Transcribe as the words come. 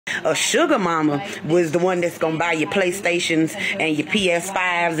A sugar mama was the one that's gonna buy your PlayStations and your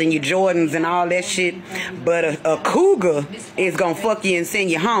PS5s and your Jordans and all that shit. But a cougar is gonna fuck you and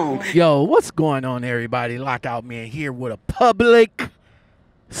send you home. Yo, what's going on, everybody? Lockoutmen here with a public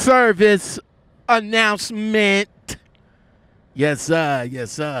service announcement. Yes, sir.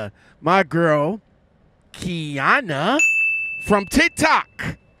 Yes, sir. My girl, Kiana from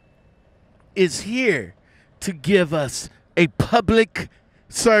TikTok, is here to give us a public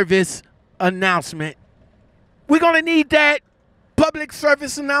service announcement. We're going to need that public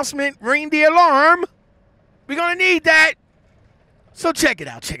service announcement. Ring the alarm. We're going to need that. So check it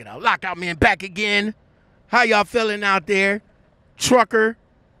out. Check it out. Lockoutmen back again. How y'all feeling out there? Trucker.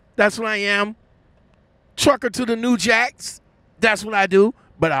 That's what I am. Trucker to the New Jacks. That's what I do.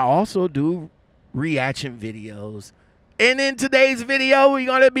 But I also do reaction videos. And in today's video, we're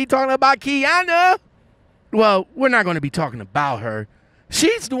going to be talking about Kiana. Well, we're not going to be talking about her.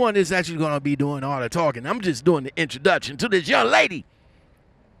 She's the one that's actually going to be doing all the talking. I'm just doing the introduction to this young lady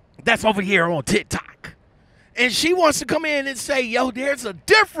that's over here on TikTok. And she wants to come in and say, yo, there's a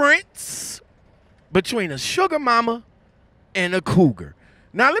difference between a sugar mama and a cougar.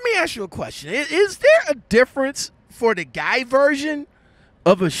 Now, let me ask you a question. Is there a difference for the guy version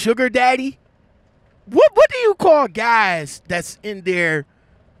of a sugar daddy? What do you call guys that's in their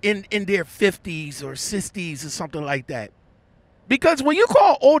 50s or 60s or something like that? Because when you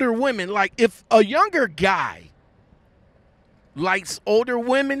call older women, like if a younger guy likes older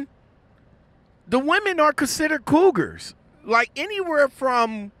women, the women are considered cougars. Like anywhere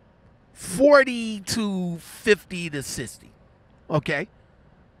from 40 to 50 to 60. Okay?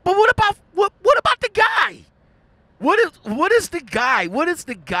 But what about the guy? What is the guy? What is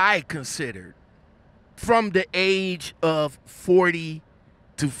the guy considered from the age of 40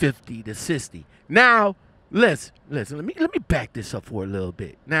 to 50 to 60? Now, listen. Let me back this up for a little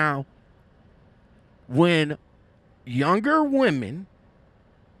bit. Now, when younger women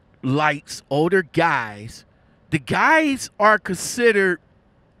likes older guys, the guys are considered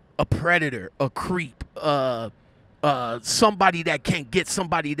a predator, a creep, somebody that can't get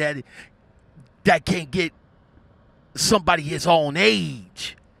somebody that can't get somebody his own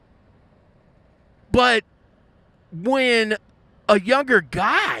age. But when a younger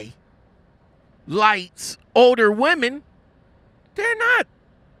guy likes older women, they're not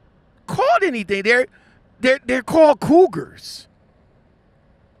called anything. They're called cougars.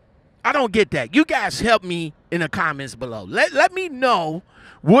 I don't get that. You guys help me in the comments below. Let me know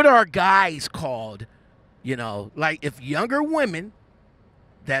what are guys called. You know, like if younger women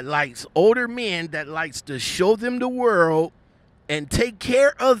that likes older men that likes to show them the world and take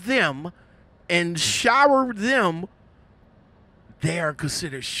care of them and shower them, they are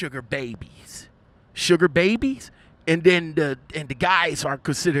considered sugar babies. Sugar babies, and then the guys are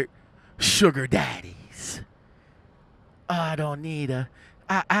considered sugar daddies. I don't need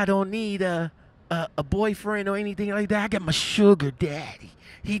a boyfriend or anything like that. I got my sugar daddy.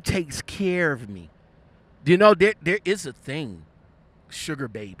 He takes care of me. You know, there is a thing. Sugar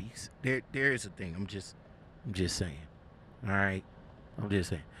babies. There is a thing. I'm just saying. All right? I'm just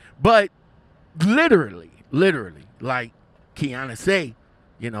saying. But literally, like Kiana say,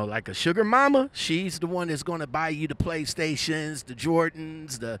 you know, like a sugar mama, she's the one that's going to buy you the PlayStations, the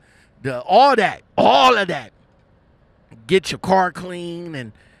Jordans, the all of that. Get your car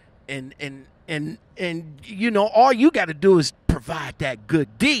clean and you know, all you got to do is provide that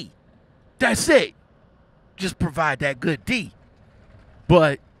good D. That's it. Just provide that good D.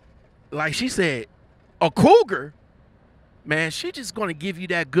 But like she said, a cougar, man, she just going to give you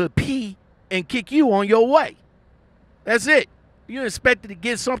that good P and kick you on your way. That's it. You expected to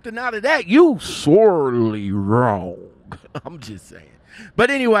get something out of that, you sorely wrong. I'm just saying.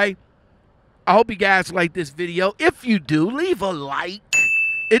 But anyway, I hope you guys like this video. If you do, leave a like.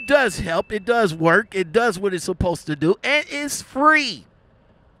 It does help. It does work. It does what it's supposed to do. And it's free.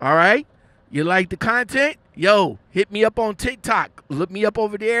 All right? You like the content? Yo, hit me up on TikTok. Look me up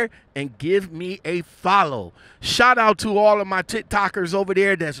over there and give me a follow. Shout out to all of my TikTokers over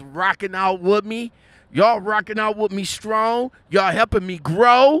there that's rocking out with me. Y'all rocking out with me strong. Y'all helping me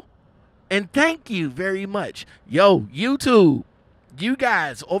grow. And thank you very much. Yo, YouTube, you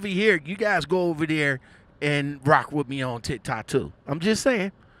guys over here, you guys go over there and rock with me on TikTok too. I'm just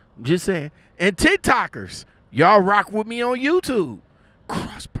saying. I'm just saying. And TikTokers, y'all rock with me on YouTube.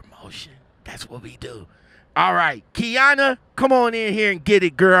 Cross promotion. That's what we do. All right, Kiana, come on in here and get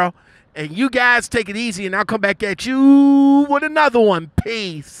it, girl. And you guys take it easy, and I'll come back at you with another one.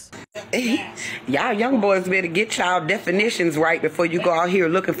 Peace. Y'all young boys better get y'all definitions right before you go out here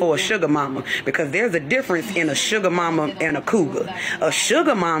looking for a sugar mama, because there's a difference in a sugar mama and a cougar. A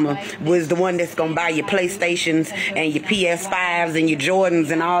sugar mama was the one that's gonna buy your PlayStations and your PS5s and your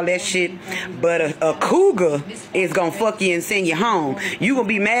Jordans and all that shit, but a cougar is gonna fuck you and send you home. You gonna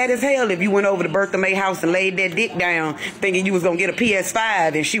be mad as hell if you went over to Bertha May house and laid that dick down thinking you was gonna get a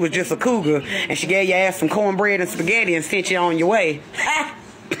PS5 and she was just a cougar and she gave your ass some cornbread and spaghetti and sent you on your way.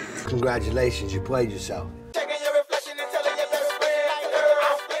 Congratulations, you played yourself.